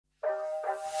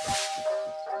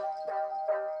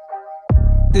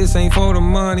This ain't for the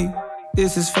money,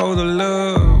 this is for the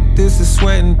love. This is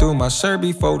sweating through my shirt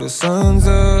before the sun's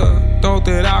up. Thought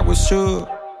that I was sure,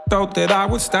 thought that I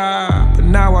would stop, but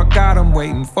now I got 'em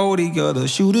waiting for the other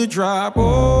shoe to drop.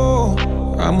 Oh,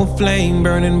 I'm a flame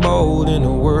burning bold in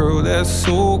a world that's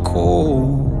so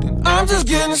cold, and I'm just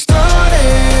getting started.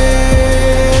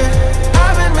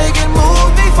 I've been making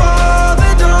moves before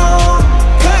the dawn,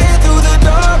 cutting through the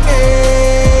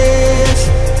darkness.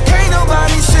 Can't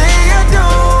nobody say I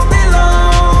don't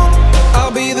belong.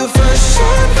 I'll be the first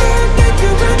shot that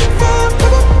you're running for.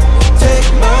 Take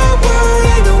my word,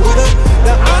 ain't no other.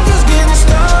 Now I'm just getting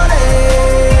started,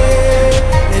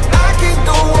 and I can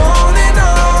go on and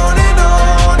on and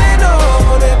on and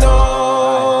on and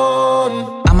on.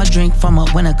 I'ma drink from a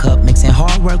winter cup, mixing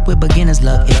hard work with beginner's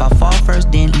luck. If I fall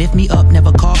first, then lift me up,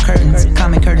 never call curtains.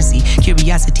 Common courtesy,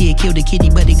 curiosity, it killed a kitty,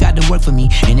 but it got to work for me.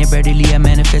 And it readily I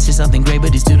manifested something great,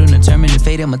 but it's still undetermined. The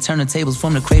fate, I'ma turn the tables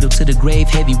from the cradle to the grave.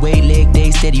 Heavyweight, leg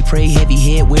day, steady pray, heavy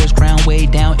head, wears crown way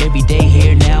down. Every day,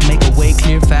 here now, make a way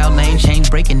clear, foul lane, change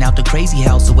breaking out the crazy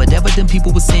house. So whatever them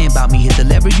people were saying about me, hit the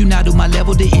lever, you not on my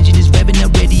level. The engine is revving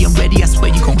up, ready, I'm ready. I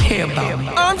swear you gon' hear about me.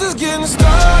 I'm just getting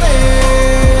started.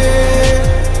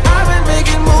 I've been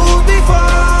making moves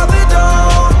before the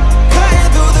dawn, cutting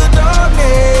through the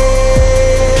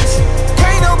darkness.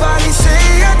 Can't nobody say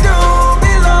I don't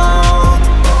belong.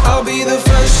 I'll be the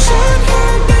first shot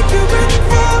that you're ready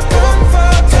for.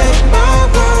 Take my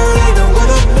word, ain't no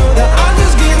other. Now I'm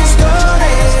just getting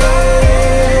started,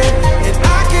 and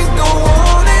I can go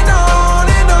on and on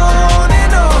and on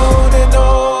and on and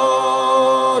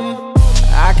on.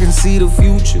 I can see the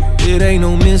future, it ain't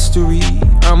no mystery.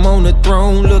 I'm on the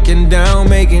throne looking down,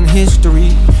 making history.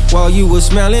 While you were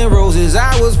smelling roses,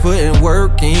 I was putting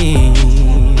work in.